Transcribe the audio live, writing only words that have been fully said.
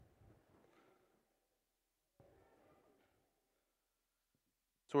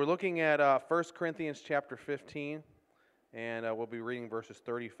So we're looking at 1 Corinthians chapter 15, and we'll be reading verses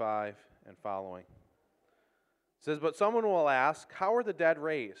 35 and following. It says, "But someone will ask, how are the dead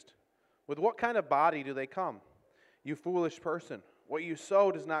raised? With what kind of body do they come? You foolish person, what you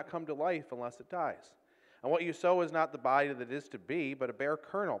sow does not come to life unless it dies. And what you sow is not the body that is to be, but a bare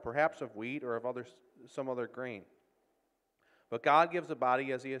kernel, perhaps of wheat or of some other grain. But God gives a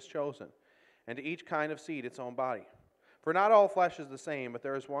body as He has chosen, and to each kind of seed its own body. For not all flesh is the same, but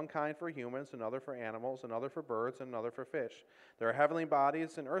there is one kind for humans, another for animals, another for birds, and another for fish. There are heavenly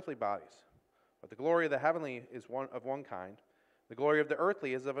bodies and earthly bodies. But the glory of the heavenly is of one kind. The glory of the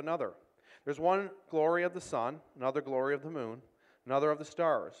earthly is of another. There's one glory of the sun, another glory of the moon, another of the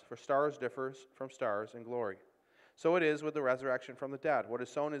stars. For stars differs from stars in glory. So it is with the resurrection from the dead. What is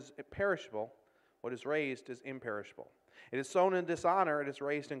sown is perishable. What is raised is imperishable. It is sown in dishonor. It is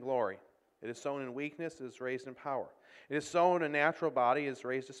raised in glory. It is sown in weakness, it is raised in power. It is sown a natural body, it is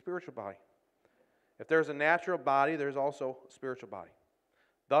raised a spiritual body. If there is a natural body, there is also a spiritual body.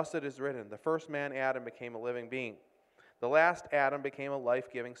 Thus it is written, the first man, Adam, became a living being. The last Adam became a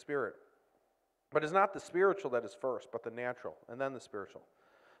life-giving spirit. But it is not the spiritual that is first, but the natural, and then the spiritual.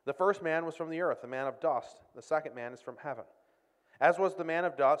 The first man was from the earth, a man of dust. The second man is from heaven. As was the man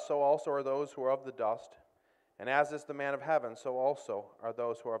of dust, so also are those who are of the dust. And as is the man of heaven, so also are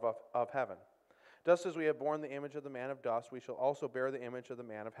those who are of heaven. Just as we have borne the image of the man of dust, we shall also bear the image of the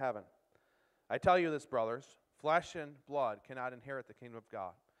man of heaven. I tell you this, brothers, flesh and blood cannot inherit the kingdom of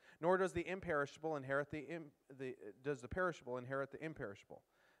God, nor does the imperishable inherit does the perishable inherit the imperishable.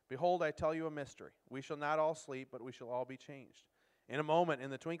 Behold, I tell you a mystery. We shall not all sleep, but we shall all be changed. In a moment,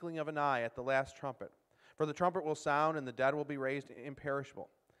 in the twinkling of an eye, at the last trumpet. For the trumpet will sound, and the dead will be raised imperishable.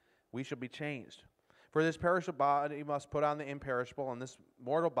 We shall be changed. For this perishable body must put on the imperishable, and this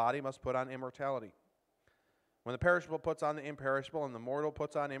mortal body must put on immortality. When the perishable puts on the imperishable, and the mortal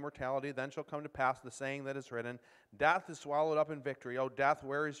puts on immortality, then shall come to pass the saying that is written, Death is swallowed up in victory. O death,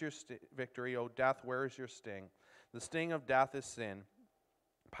 where is your victory? O death, where is your sting? The sting of death is sin.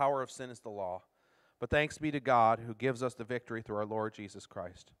 The power of sin is the law. But thanks be to God, who gives us the victory through our Lord Jesus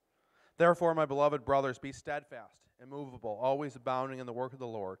Christ. Therefore, my beloved brothers, be steadfast, immovable, always abounding in the work of the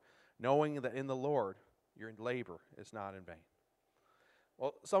Lord, knowing that in the Lord your labor is not in vain.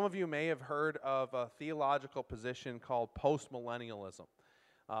 Well, some of you may have heard of a theological position called postmillennialism.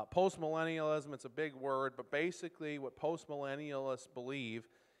 Postmillennialism, it's a big word, but basically what postmillennialists believe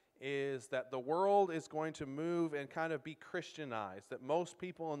is that the world is going to move and kind of be Christianized, that most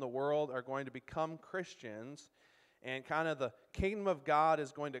people in the world are going to become Christians, and kind of the kingdom of God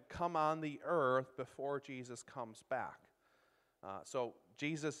is going to come on the earth before Jesus comes back. So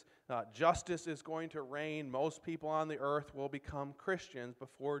Jesus' justice is going to reign. Most people on the earth will become Christians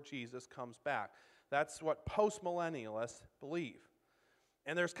before Jesus comes back. That's what postmillennialists believe.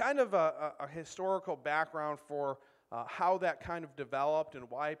 And there's kind of a historical background for how that kind of developed and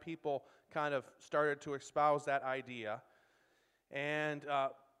why people kind of started to espouse that idea. And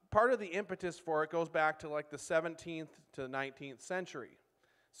part of the impetus for it goes back to like the 17th to the 19th century.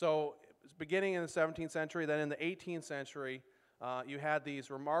 So it's beginning in the 17th century, then in the 18th century, you had these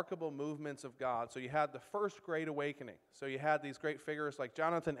remarkable movements of God. So you had the First Great Awakening. So you had these great figures like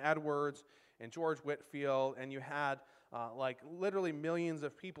Jonathan Edwards and George Whitefield, and you had like literally millions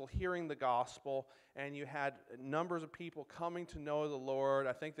of people hearing the gospel, and you had numbers of people coming to know the Lord.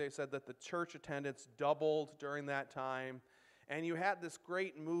 I think they said that the church attendance doubled during that time, and you had this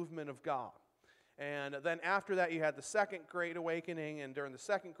great movement of God. And then after that, you had the Second Great Awakening, and during the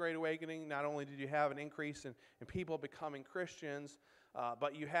Second Great Awakening, not only did you have an increase in people becoming Christians,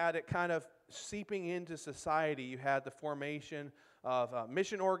 but you had it kind of seeping into society. You had the formation of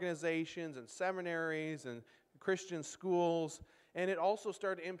mission organizations and seminaries and Christian schools, and it also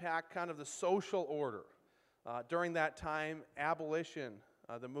started to impact kind of the social order. During that time, abolition,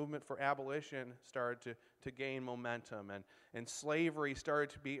 the movement for abolition started to gain momentum, and slavery started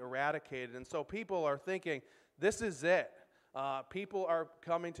to be eradicated. And so people are thinking, this is it. People are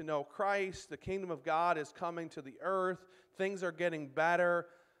coming to know Christ. The kingdom of God is coming to the earth. Things are getting better.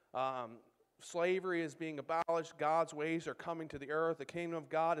 Slavery is being abolished. God's ways are coming to the earth. The kingdom of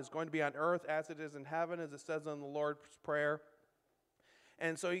God is going to be on earth as it is in heaven, as it says in the Lord's Prayer.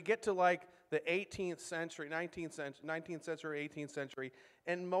 And so you get to like the 18th century, 19th century, 18th century,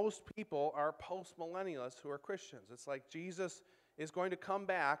 and most people are post-millennialists who are Christians. It's like Jesus is going to come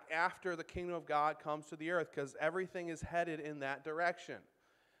back after the kingdom of God comes to the earth because everything is headed in that direction.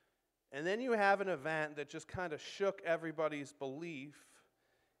 And then you have an event that just kind of shook everybody's belief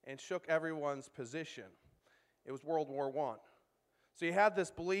and shook everyone's position. It was World War I. So you had this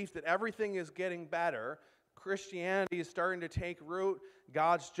belief that everything is getting better. Christianity is starting to take root.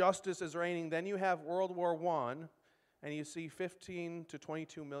 God's justice is reigning. Then you have World War I, and you see 15 to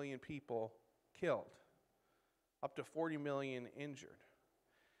 22 million people killed, up to 40 million injured.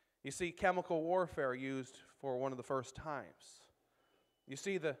 You see chemical warfare used for one of the first times. You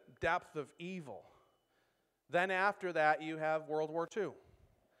see the depth of evil. Then after that, you have World War II.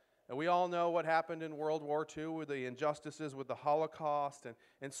 And we all know what happened in World War II with the injustices with the Holocaust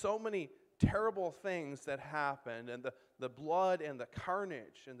and so many terrible things that happened, and the blood and the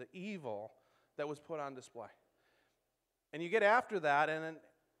carnage and the evil that was put on display. And you get after that, and then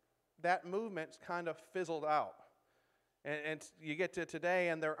that movement kind of fizzled out. And you get to today,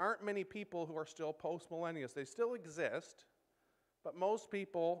 and there aren't many people who are still post-millennials. They still exist, but most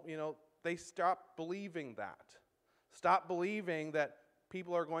people, they stop believing that. Stop believing that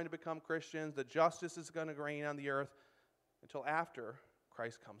people are going to become Christians, that justice is going to reign on the earth until after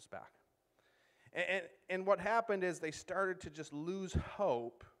Christ comes back. And what happened is they started to just lose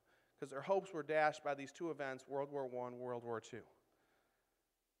hope because their hopes were dashed by these two events, World War I, World War II.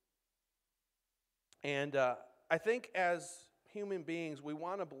 And I think as human beings, we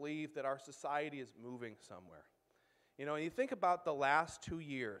want to believe that our society is moving somewhere. You think about the last 2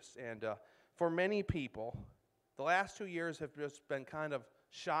 years, and for many people, the last 2 years have just been kind of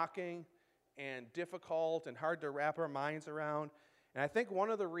shocking and difficult and hard to wrap our minds around. And I think one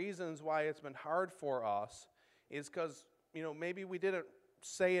of the reasons why it's been hard for us is because, maybe we didn't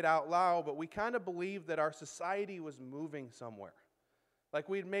say it out loud, but we kind of believed that our society was moving somewhere. Like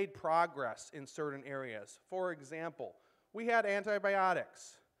we'd made progress in certain areas. For example, we had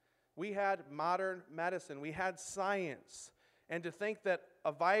antibiotics. We had modern medicine. We had science. And to think that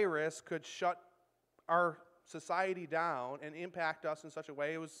a virus could shut our society down and impact us in such a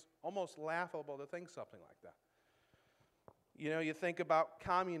way, it was almost laughable to think something like that. You think about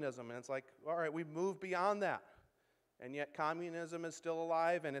communism, and it's like, all right, we've moved beyond that. And yet communism is still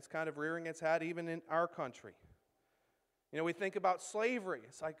alive, and it's kind of rearing its head even in our country. We think about slavery.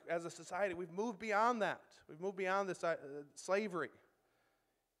 It's like, as a society, we've moved beyond that. We've moved beyond this slavery.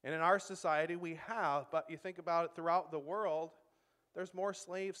 And in our society, we have, but you think about it throughout the world, there's more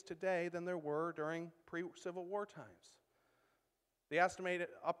slaves today than there were during pre-Civil War times. They estimate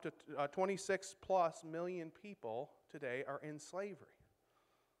up to 26 plus million people today are in slavery.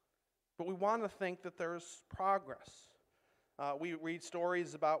 But we want to think that there's progress. We read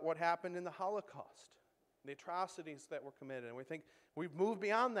stories about what happened in the Holocaust, the atrocities that were committed, and we think we've moved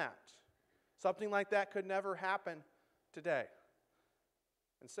beyond that. Something like that could never happen today.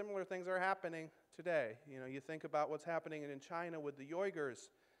 And similar things are happening today. You think about what's happening in China with the Uyghurs,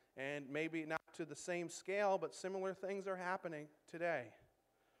 and maybe not to the same scale, but similar things are happening today.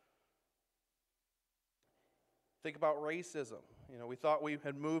 Think about racism. We thought we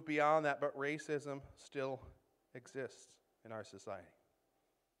had moved beyond that, but racism still exists in our society.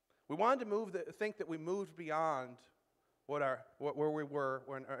 We wanted to think that we moved beyond where we were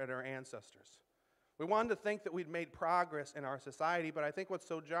at our ancestors. We wanted to think that we'd made progress in our society, but I think what's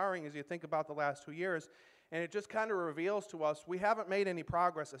so jarring is you think about the last 2 years, and it just kind of reveals to us we haven't made any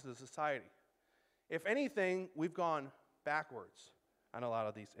progress as a society. If anything, we've gone backwards on a lot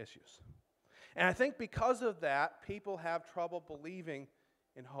of these issues. And I think because of that, people have trouble believing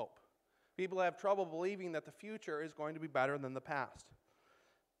in hope. People have trouble believing that the future is going to be better than the past.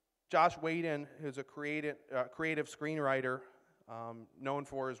 Josh Whedon, who's a creative screenwriter, known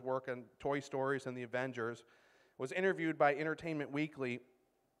for his work on Toy Stories and the Avengers, was interviewed by Entertainment Weekly,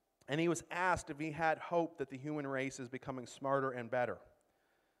 and he was asked if he had hope that the human race is becoming smarter and better.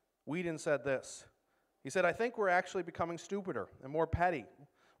 Whedon said this. He said, "I think we're actually becoming stupider and more petty.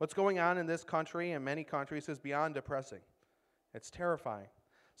 What's going on in this country and many countries is beyond depressing. It's terrifying.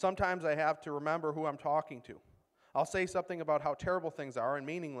 Sometimes I have to remember who I'm talking to. I'll say something about how terrible things are and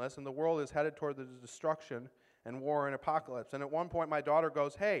meaningless, and the world is headed toward the destruction and war and apocalypse. And at one point, my daughter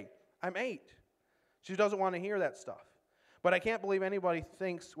goes, 'Hey, I'm 8. She doesn't want to hear that stuff. But I can't believe anybody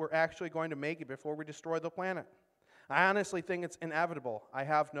thinks we're actually going to make it before we destroy the planet. I honestly think it's inevitable. I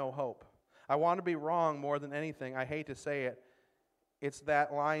have no hope. I want to be wrong more than anything. I hate to say it. It's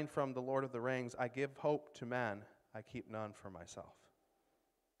that line from The Lord of the Rings, I give hope to men, I keep none for myself.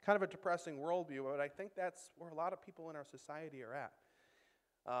 Kind of a depressing worldview, but I think that's where a lot of people in our society are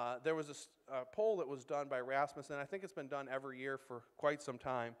at. There was a poll that was done by Rasmussen. I think it's been done every year for quite some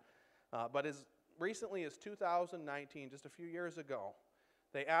time. But as recently as 2019, just a few years ago,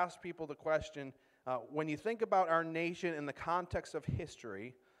 they asked people the question, when you think about our nation in the context of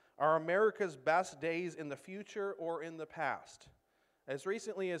history, are America's best days in the future or in the past? As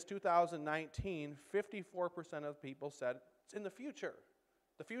recently as 2019, 54% of people said it's in the future.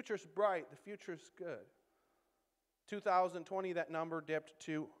 The future's bright, the future's good. 2020, that number dipped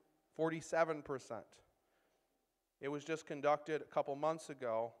to 47%. It was just conducted a couple months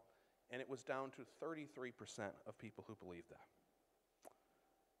ago, and it was down to 33% of people who believe that.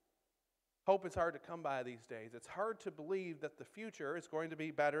 Hope is hard to come by these days. It's hard to believe that the future is going to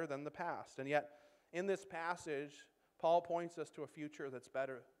be better than the past. And yet, in this passage, Paul points us to a future that's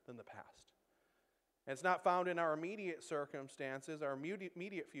better than the past. And it's not found in our immediate circumstances, our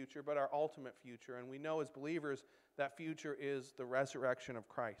immediate future, but our ultimate future. And we know as believers that future is the resurrection of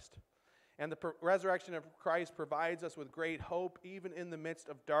Christ. And the resurrection of Christ provides us with great hope even in the midst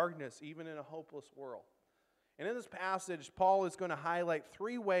of darkness, even in a hopeless world. And in this passage, Paul is going to highlight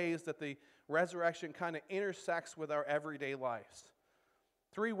 3 ways that the resurrection kind of intersects with our everyday lives.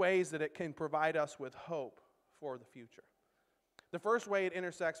 3 ways that it can provide us with hope for the future. The first way it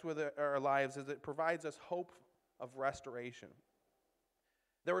intersects with our lives is it provides us hope of restoration.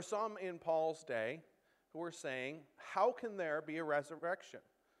 There were some in Paul's day who were saying, how can there be a resurrection?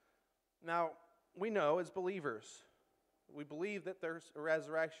 Now, we know as believers, we believe that there's a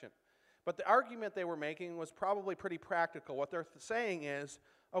resurrection. But the argument they were making was probably pretty practical. What they're saying is,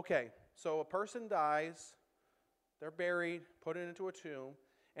 okay, so a person dies, they're buried, put into a tomb,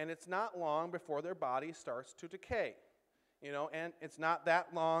 and it's not long before their body starts to decay. And it's not that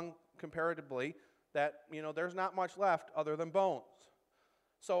long comparatively that, there's not much left other than bones.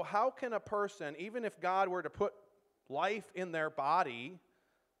 So how can a person, even if God were to put life in their body,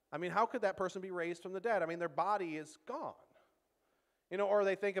 how could that person be raised from the dead? Their body is gone. Or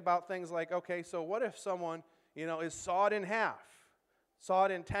they think about things like, okay, so what if someone, is sawed in half, sawed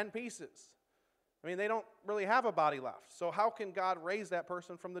in 10 pieces? They don't really have a body left. So how can God raise that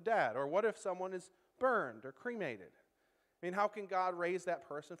person from the dead? Or what if someone is burned or cremated? How can God raise that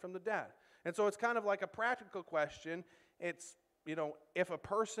person from the dead? And so it's kind of like a practical question. It's, if a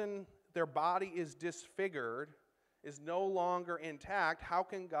person, their body is disfigured, is no longer intact, how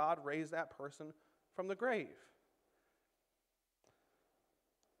can God raise that person from the grave?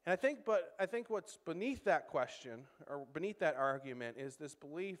 And I think what's beneath that question, or beneath that argument, is this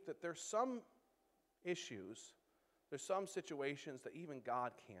belief that there's some issues, there's some situations that even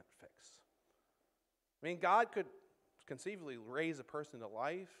God can't fix. God could conceivably raise a person to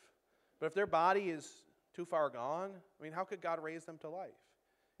life, but if their body is too far gone, how could God raise them to life?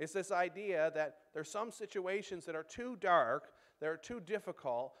 It's this idea that there's some situations that are too dark, that are too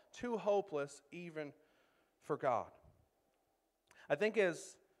difficult, too hopeless even for God. I think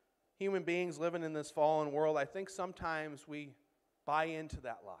as human beings living in this fallen world, I think sometimes we buy into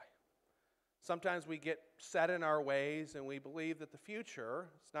that lie. Sometimes we get set in our ways and we believe that the future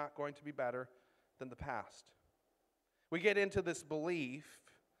is not going to be better than the past. We get into this belief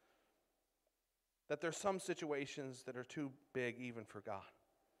that there's some situations that are too big even for God.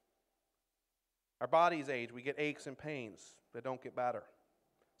 Our bodies age. We get aches and pains that don't get better.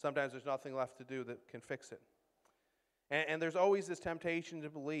 Sometimes there's nothing left to do that can fix it. And there's always this temptation to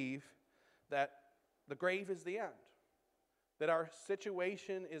believe that the grave is the end, that our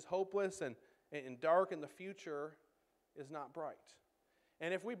situation is hopeless and dark and the future is not bright.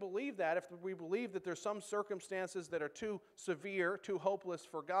 And if we believe that, if we believe that there's some circumstances that are too severe, too hopeless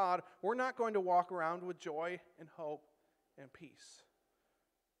for God, we're not going to walk around with joy and hope and peace.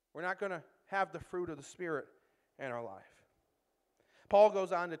 We're not going to have the fruit of the Spirit in our life. Paul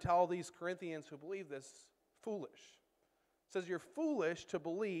goes on to tell these Corinthians who believe this, foolish. He says, you're foolish to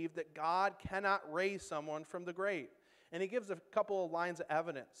believe that God cannot raise someone from the grave. And he gives a couple of lines of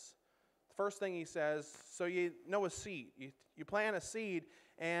evidence. The first thing he says, so you know a seed. You plant a seed,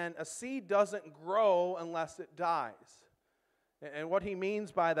 and a seed doesn't grow unless it dies. And what he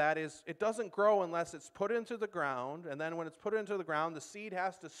means by that is it doesn't grow unless it's put into the ground, and then when it's put into the ground, the seed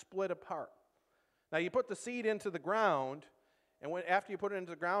has to split apart. Now you put the seed into the ground, and after you put it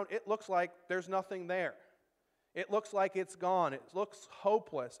into the ground, it looks like there's nothing there. It looks like it's gone. It looks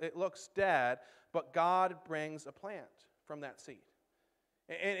hopeless. It looks dead, but God brings a plant from that seed.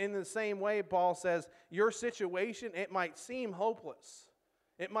 And in the same way, Paul says, your situation, it might seem hopeless.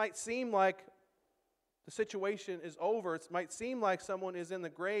 It might seem like the situation is over. It might seem like someone is in the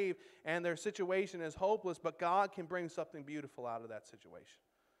grave and their situation is hopeless, but God can bring something beautiful out of that situation.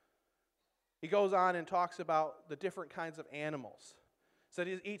 He goes on and talks about the different kinds of animals. So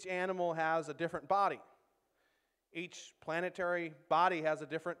each animal has a different body. Each planetary body has a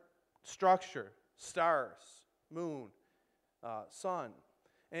different structure, stars, moon, sun.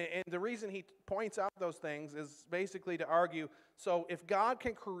 And the reason he points out those things is basically to argue, so if God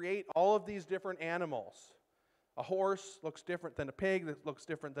can create all of these different animals, A horse looks different than a pig, that looks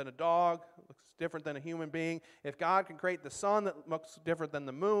different than a dog, looks different than a human being. If God can create the sun that looks different than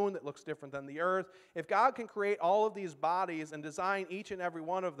the moon, that looks different than the earth, if God can create all of these bodies and design each and every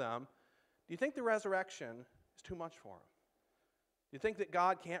one of them, do you think the resurrection is too much for him? Do you think that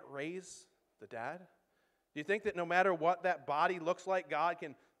God can't raise the dead? Do you think that no matter what that body looks like, God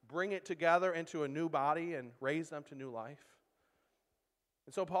can bring it together into a new body and raise them to new life?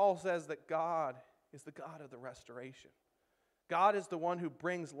 And so Paul says that God is the God of the restoration. God is the one who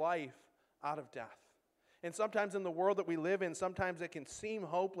brings life out of death. And sometimes in the world that we live in, sometimes it can seem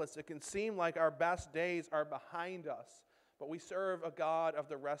hopeless. It can seem like our best days are behind us. But we serve a God of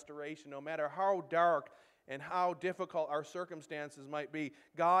the restoration. No matter how dark and how difficult our circumstances might be,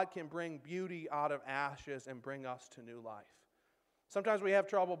 God can bring beauty out of ashes and bring us to new life. Sometimes we have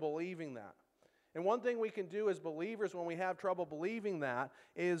trouble believing that. And one thing we can do as believers when we have trouble believing that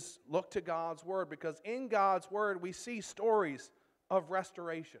is look to God's Word, because in God's Word we see stories of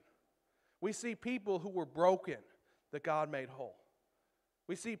restoration. We see people who were broken that God made whole.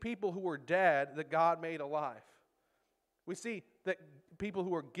 We see people who were dead that God made alive. We see that people who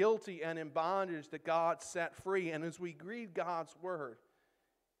were guilty and in bondage that God set free. And as we read God's Word,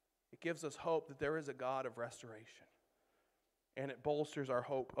 it gives us hope that there is a God of restoration. And it bolsters our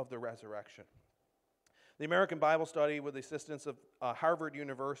hope of the resurrection. The American Bible Study, with the assistance of Harvard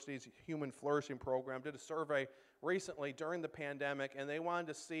University's Human Flourishing Program, did a survey recently during the pandemic, and they wanted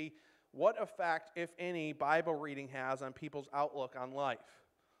to see what effect, if any, Bible reading has on people's outlook on life.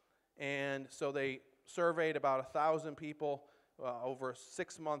 And so they surveyed about 1,000 people over a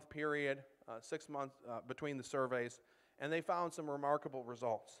 6-month period, 6 months between the surveys, and they found some remarkable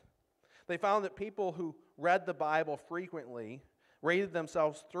results. They found that people who read the Bible frequently rated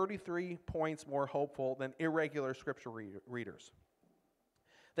themselves 33 points more hopeful than irregular scripture readers.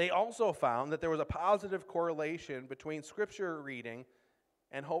 They also found that there was a positive correlation between scripture reading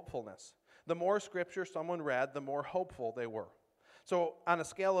and hopefulness. The more scripture someone read, the more hopeful they were. So on a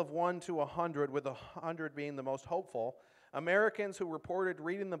scale of 1 to 100, with 100 being the most hopeful, Americans who reported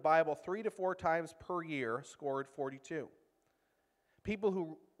reading the Bible 3 to 4 times per year scored 42. People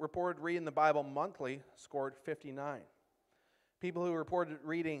who reported reading the Bible monthly scored 59. People who reported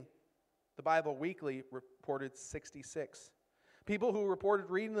reading the Bible weekly reported 66. People who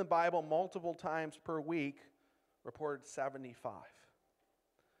reported reading the Bible multiple times per week reported 75.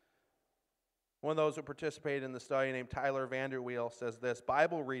 One of those who participated in the study, named Tyler Vanderweel, says this: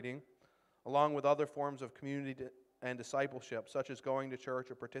 Bible reading, along with other forms of community and discipleship, such as going to church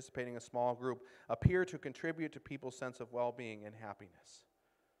or participating in a small group, appear to contribute to people's sense of well-being and happiness.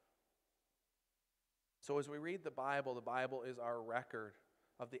 So as we read the Bible is our record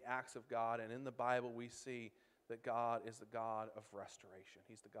of the acts of God, and in the Bible we see that God is the God of restoration.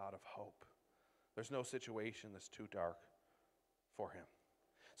 He's the God of hope. There's no situation that's too dark for him.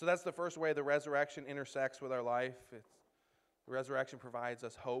 So that's the first way the resurrection intersects with our life. The resurrection provides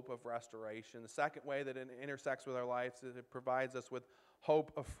us hope of restoration. The second way that it intersects with our lives is it provides us with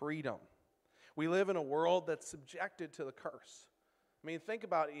hope of freedom. We live in a world that's subjected to the curse. I mean, think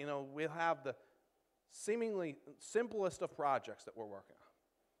about it. We'll have the seemingly simplest of projects that we're working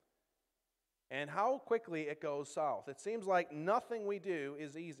on, and how quickly it goes south. It seems like nothing we do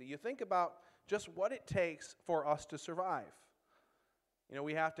is easy. You think about just what it takes for us to survive.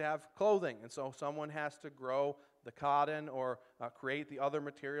 We have to have clothing, and so someone has to grow the cotton or create the other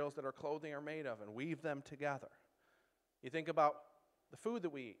materials that our clothing are made of and weave them together. You think about the food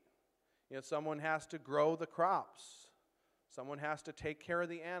that we eat. Someone has to grow the crops. Someone has to take care of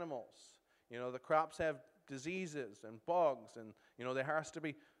the animals. The crops have diseases and bugs, and, there has to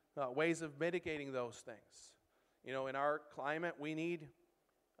be ways of mitigating those things. In our climate, we need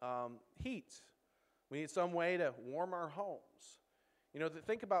heat. We need some way to warm our homes. To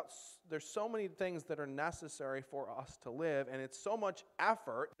think about, there's so many things that are necessary for us to live, and it's so much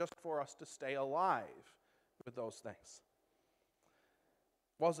effort just for us to stay alive with those things.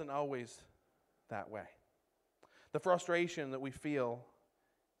 It wasn't always that way. The frustration that we feel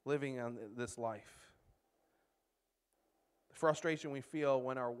living on this life. The frustration we feel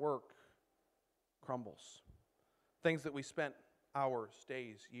when our work crumbles. Things that we spent hours,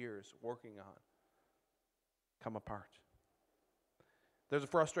 days, years working on come apart. There's a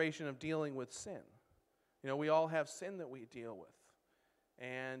frustration of dealing with sin. We all have sin that we deal with.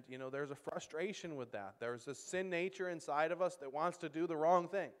 And, there's a frustration with that. There's this sin nature inside of us that wants to do the wrong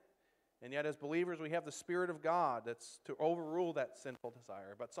thing. And yet as believers, we have the Spirit of God that's to overrule that sinful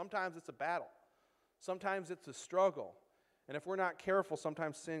desire. But sometimes it's a battle. Sometimes it's a struggle. And if we're not careful,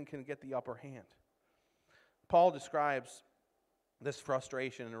 sometimes sin can get the upper hand. Paul describes this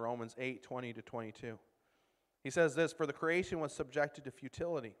frustration in Romans 8:20-22. He says this, "For the creation was subjected to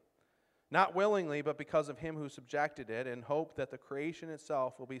futility, not willingly, but because of him who subjected it, in hope that the creation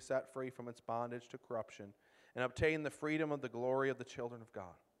itself will be set free from its bondage to corruption and obtain the freedom of the glory of the children of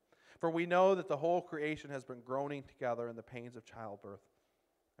God. For we know that the whole creation has been groaning together in the pains of childbirth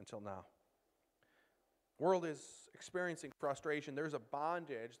until now." The world is experiencing frustration. There's a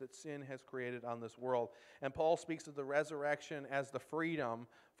bondage that sin has created on this world. And Paul speaks of the resurrection as the freedom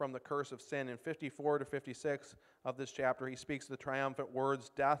from the curse of sin. In 54 to 56 of this chapter, he speaks the triumphant words,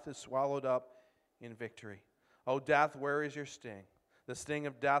 "Death is swallowed up in victory. O death, where is your sting? The sting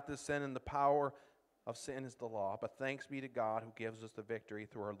of death is sin, and the power of sin is the law. But thanks be to God who gives us the victory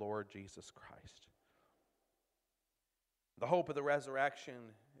through our Lord Jesus Christ." The hope of the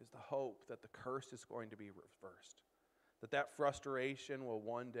resurrection is the hope that the curse is going to be reversed, that frustration will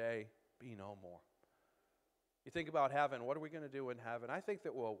one day be no more. You think about heaven, what are we going to do in heaven? I think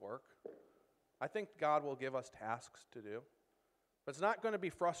that we'll work. I think God will give us tasks to do, but it's not going to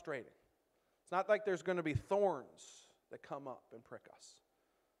be frustrating. It's not like there's going to be thorns that come up and prick us.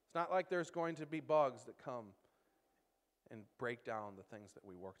 It's not like there's going to be bugs that come and break down the things that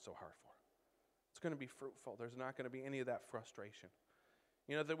we worked so hard for. It's going to be fruitful. There's not going to be any of that frustration.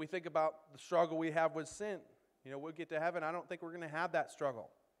 You know, that we think about the struggle we have with sin. You know, we'll get to heaven, I don't think we're going to have that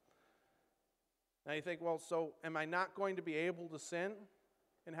struggle. Now you think, well, so am I not going to be able to sin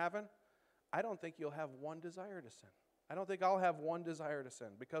in heaven? I don't think you'll have one desire to sin. I don't think I'll have one desire to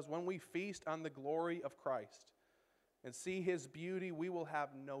sin, because when we feast on the glory of Christ and see his beauty, we will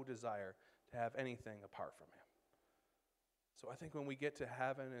have no desire to have anything apart from him. So I think when we get to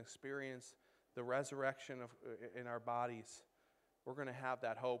heaven and experience the resurrection in our bodies, we're going to have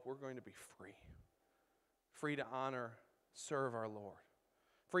that hope. We're going to be free. Free to honor, serve our Lord.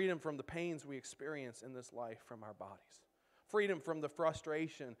 Freedom from the pains we experience in this life from our bodies. Freedom from the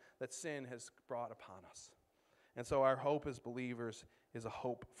frustration that sin has brought upon us. And so our hope as believers is a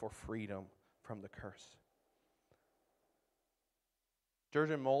hope for freedom from the curse.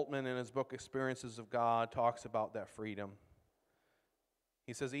 Jurgen Moltmann, in his book Experiences of God, talks about that freedom.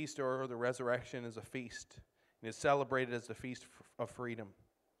 He says Easter, or the resurrection, is a feast, and is celebrated as the feast of freedom.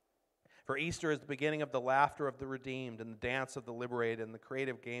 For Easter is the beginning of the laughter of the redeemed and the dance of the liberated and the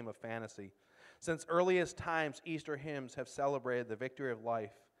creative game of fantasy. Since earliest times, Easter hymns have celebrated the victory of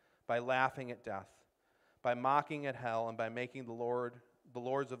life by laughing at death, by mocking at hell, and by making the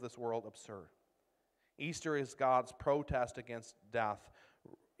lords of this world absurd. Easter is God's protest against death.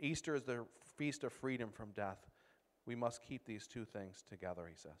 Easter is the feast of freedom from death. We must keep these two things together,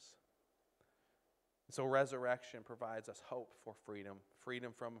 he says. So resurrection provides us hope for freedom.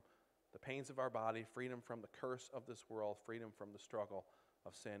 Freedom from the pains of our body, freedom from the curse of this world, freedom from the struggle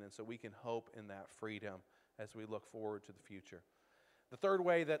of sin. And so we can hope in that freedom as we look forward to the future. The third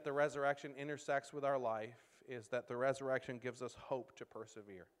way that the resurrection intersects with our life is that the resurrection gives us hope to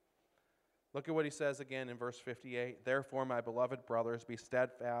persevere. Look at what he says again in verse 58. "Therefore, my beloved brothers, be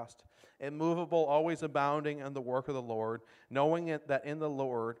steadfast, immovable, always abounding in the work of the Lord, knowing that in the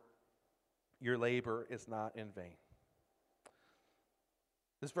Lord your labor is not in vain."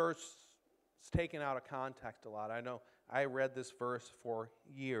 This verse is taken out of context a lot. I know I read this verse for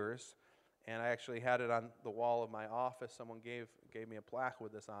years, and I actually had it on the wall of my office. Someone gave me a plaque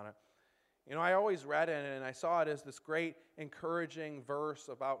with this on it. You know, I always read it, and I saw it as this great encouraging verse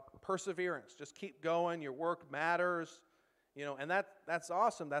about perseverance. Just keep going. Your work matters. You know, and that's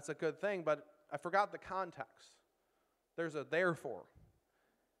awesome. That's a good thing, but I forgot the context. There's a therefore.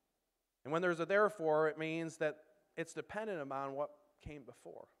 And when there's a therefore, it means that it's dependent upon what came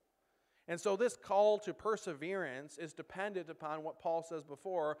before. And so this call to perseverance is dependent upon what Paul says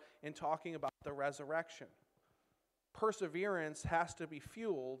before in talking about the resurrection. Perseverance has to be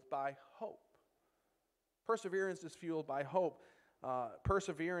fueled by hope. Perseverance is fueled by hope.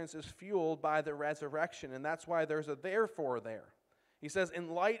 Perseverance is fueled by the resurrection, and that's why there's a therefore there. He says, in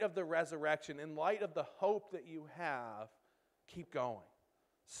light of the resurrection, in light of the hope that you have, keep going.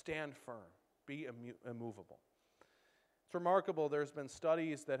 Stand firm. Be immovable. It's remarkable. There's been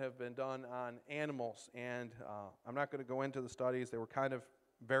studies that have been done on animals, and I'm not going to go into the studies. They were kind of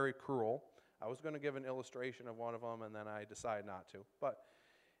very cruel. I was going to give an illustration of one of them, and then I decided not to. But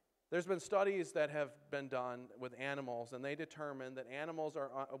there's been studies that have been done with animals, and they determine that animals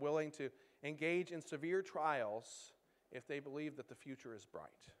are willing to engage in severe trials if they believe that the future is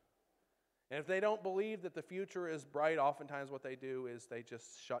bright. And if they don't believe that the future is bright, oftentimes what they do is they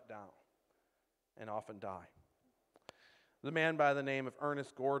just shut down and often die. There's a man by the name of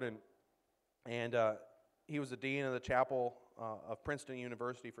Ernest Gordon, and he was the dean of the chapel of Princeton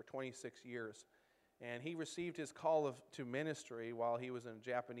University for 26 years. And he received his call to ministry while he was in a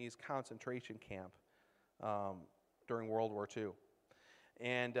Japanese concentration camp during World War II.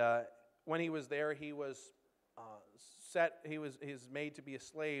 And when he was there, he was he's made to be a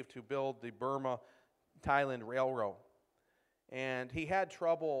slave to build the Burma-Thailand Railroad. And he had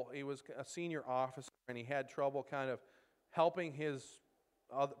trouble. He was a senior officer, and he had trouble kind of helping his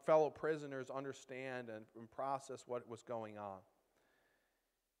fellow prisoners understand and process what was going on.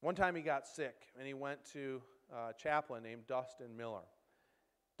 One time he got sick, and he went to a chaplain named Dustin Miller.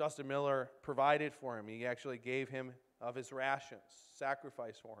 Dustin Miller provided for him. He actually gave him of his rations,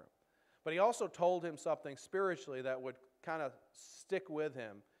 sacrificed for him. But he also told him something spiritually that would kind of stick with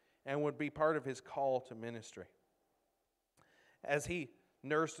him and would be part of his call to ministry. As he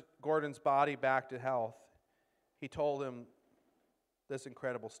nursed Gordon's body back to health, he told him this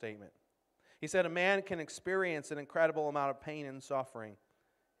incredible statement. He said, "A man can experience an incredible amount of pain and suffering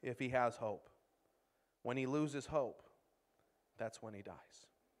if he has hope. When he loses hope, that's when he dies."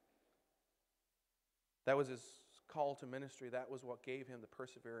 That was his call to ministry. That was what gave him the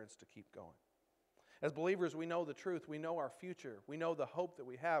perseverance to keep going. As believers, we know the truth. We know our future. We know the hope that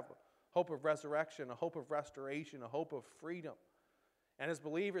we have, hope of resurrection, a hope of restoration, a hope of freedom. And as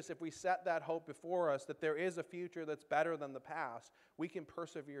believers, if we set that hope before us, that there is a future that's better than the past, we can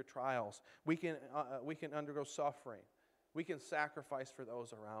persevere trials. We can undergo suffering. We can sacrifice for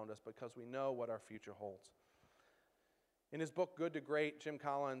those around us because we know what our future holds. In his book, Good to Great, Jim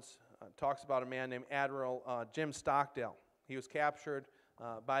Collins talks about a man named Admiral Jim Stockdale. He was captured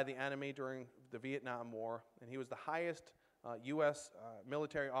by the enemy during the Vietnam War, and he was the highest U.S.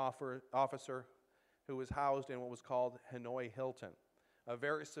 military officer who was housed in what was called Hanoi Hilton, a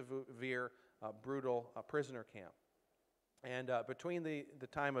very severe, brutal prisoner camp. And between the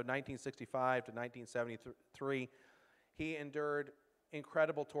time of 1965 to 1973, he endured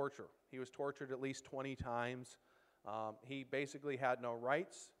incredible torture. He was tortured at least 20 times. He basically had no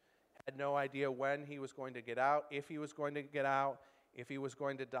rights, had no idea when he was going to get out, if he was going to get out, if he was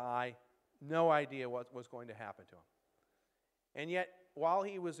going to die, no idea what was going to happen to him. And yet, while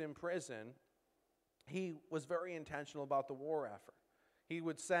he was in prison, he was very intentional about the war effort. He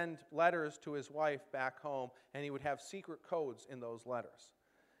would send letters to his wife back home, and he would have secret codes in those letters.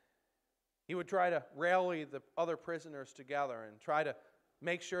 He would try to rally the other prisoners together and try to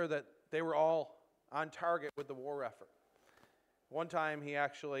make sure that they were all on target with the war effort. One time he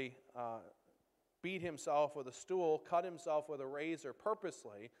actually beat himself with a stool, cut himself with a razor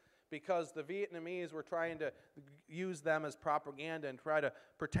purposely, because the Vietnamese were trying to use them as propaganda and try to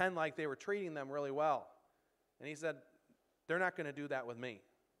pretend like they were treating them really well. And he said, "They're not going to do that with me.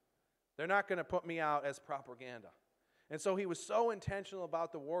 They're not going to put me out as propaganda." And so he was so intentional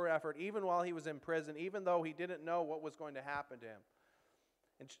about the war effort, even while he was in prison, even though he didn't know what was going to happen to him.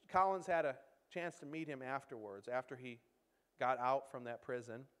 And Collins had a chance to meet him afterwards, after he got out from that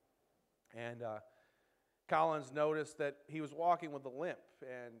prison. And Collins noticed that he was walking with a limp,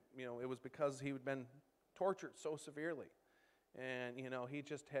 and it was because he had been tortured so severely. And he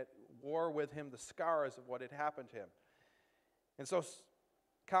just had wore with him the scars of what had happened to him. And so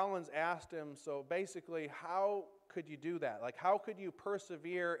Collins asked him, so basically, how could you do that? Like, how could you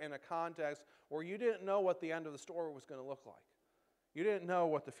persevere in a context where you didn't know what the end of the story was going to look like? You didn't know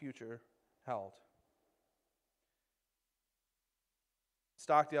what the future held.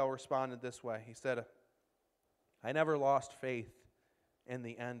 Stockdale responded this way. He said, "I never lost faith in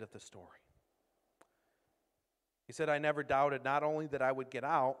the end of the story." He said, "I never doubted not only that I would get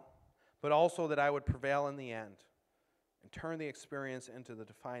out, but also that I would prevail in the end and turn the experience into the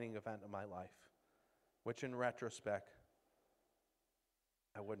defining event of my life, which in retrospect,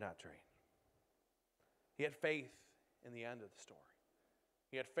 I would not trade." He had faith in the end of the story.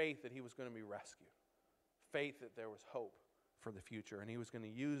 He had faith that he was going to be rescued, faith that there was hope for the future, and he was going to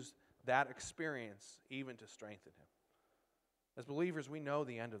use that experience even to strengthen him. As believers, we know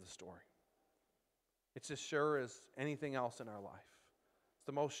the end of the story. It's as sure as anything else in our life. It's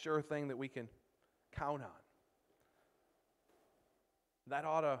the most sure thing that we can count on. That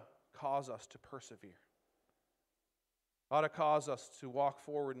ought to cause us to persevere. Ought to cause us to walk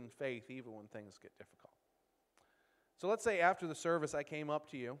forward in faith even when things get difficult. So let's say after the service I came up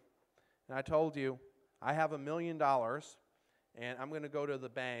to you and I told you, I have $1 million and I'm going to go to the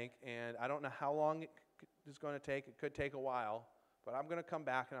bank, and I don't know how long it's going to take. It could take a while, but I'm going to come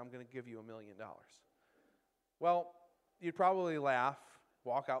back and I'm going to give you $1 million. Well, you'd probably laugh,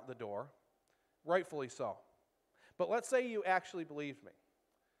 walk out the door, rightfully so. But let's say you actually believed me.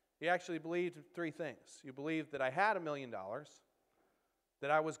 You actually believed three things. You believed that I had $1 million, that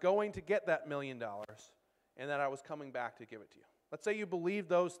I was going to get that $1 million, and that I was coming back to give it to you. Let's say you believed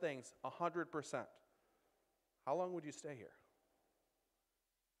those things 100%. How long would you stay here?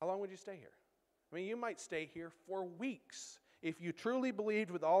 How long would you stay here? I mean, you might stay here for weeks if you truly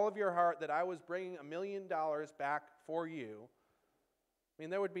believed with all of your heart that I was bringing $1 million back for you. I mean,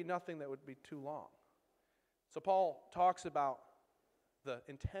 there would be nothing that would be too long. So Paul talks about the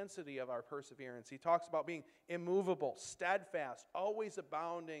intensity of our perseverance. He talks about being immovable, steadfast, always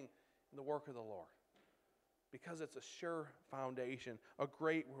abounding in the work of the Lord, because it's a sure foundation, a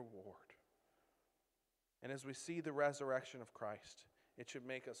great reward. And as we see the resurrection of Christ, it should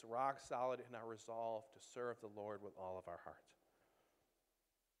make us rock solid in our resolve to serve the Lord with all of our heart.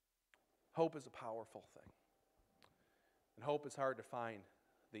 Hope is a powerful thing. And hope is hard to find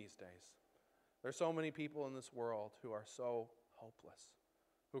these days. There's so many people in this world who are so hopeless,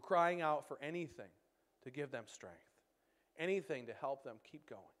 who are crying out for anything to give them strength, anything to help them keep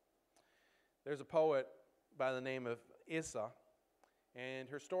going. There's a poet by the name of Issa, and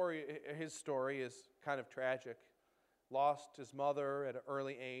his story is kind of tragic. Lost his mother at an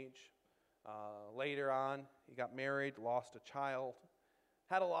early age. Later on, he got married, lost a child,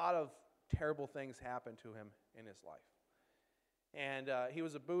 had a lot of terrible things happen to him in his life. And he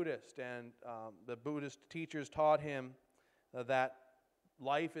was a Buddhist, and the Buddhist teachers taught him that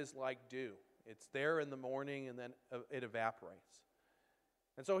life is like dew. It's there in the morning, and then it evaporates.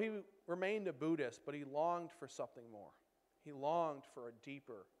 And so he remained a Buddhist, but he longed for something more. He longed for a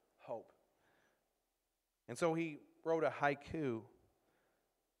deeper hope. And so he wrote a haiku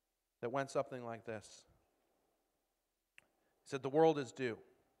that went something like this. He said, "The world is due.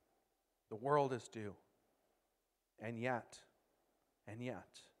 The world is due. And yet.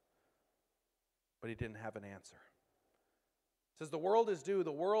 But he didn't have an answer. He says, the world is due.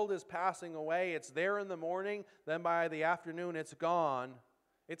 The world is passing away. It's there in the morning. Then by the afternoon, it's gone.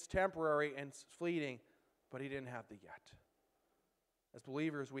 It's temporary and it's fleeting. But he didn't have the yet. As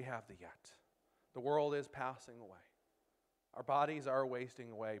believers, we have the yet. The world is passing away. Our bodies are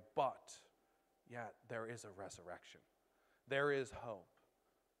wasting away. But yet there is a resurrection. There is hope.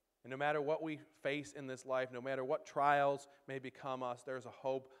 And no matter what we face in this life, no matter what trials may become us, there's a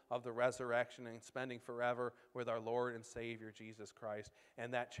hope of the resurrection and spending forever with our Lord and Savior, Jesus Christ.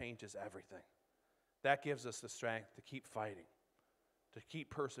 And that changes everything. That gives us the strength to keep fighting, to keep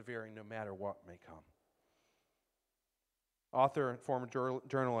persevering no matter what may come. Author and former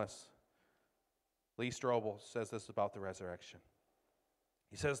journalist Lee Strobel says this about the resurrection.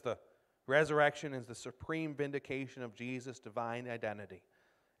 He says, the resurrection is the supreme vindication of Jesus' divine identity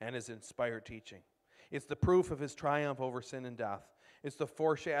and his inspired teaching. It's the proof of his triumph over sin and death. It's the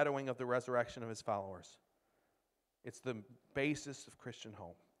foreshadowing of the resurrection of his followers. It's the basis of Christian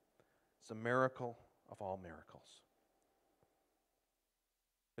hope. It's a miracle of all miracles.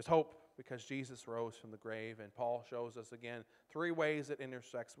 There's hope because Jesus rose from the grave, and Paul shows us again 3 ways it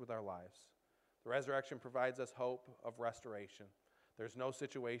intersects with our lives. The resurrection provides us hope of restoration. There's no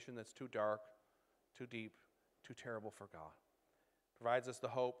situation that's too dark, too deep, too terrible for God. Provides us the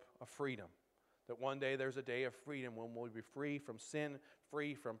hope of freedom, that one day there's a day of freedom when we'll be free from sin,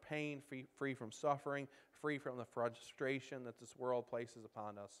 free from pain, free from suffering, free from the frustration that this world places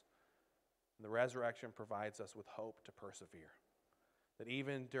upon us. And the resurrection provides us with hope to persevere, that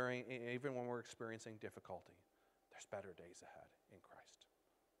even when we're experiencing difficulty, there's better days ahead in Christ.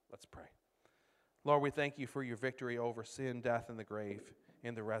 Let's pray. Lord, we thank you for your victory over sin, death, and the grave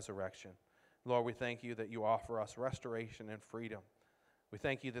in the resurrection. Lord, we thank you that you offer us restoration and freedom. We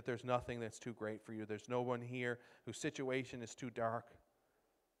thank you that there's nothing that's too great for you. There's no one here whose situation is too dark,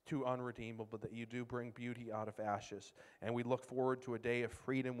 too unredeemable, but that you do bring beauty out of ashes. And we look forward to a day of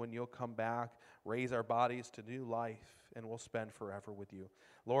freedom when you'll come back, raise our bodies to new life, and we'll spend forever with you.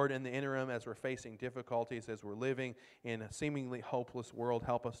 Lord, in the interim, as we're facing difficulties, as we're living in a seemingly hopeless world,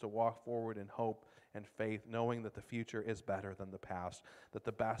 help us to walk forward in hope and faith, knowing that the future is better than the past, that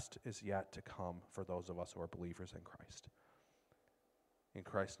the best is yet to come for those of us who are believers in Christ. In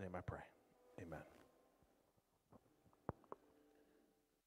Christ's name I pray. Amen.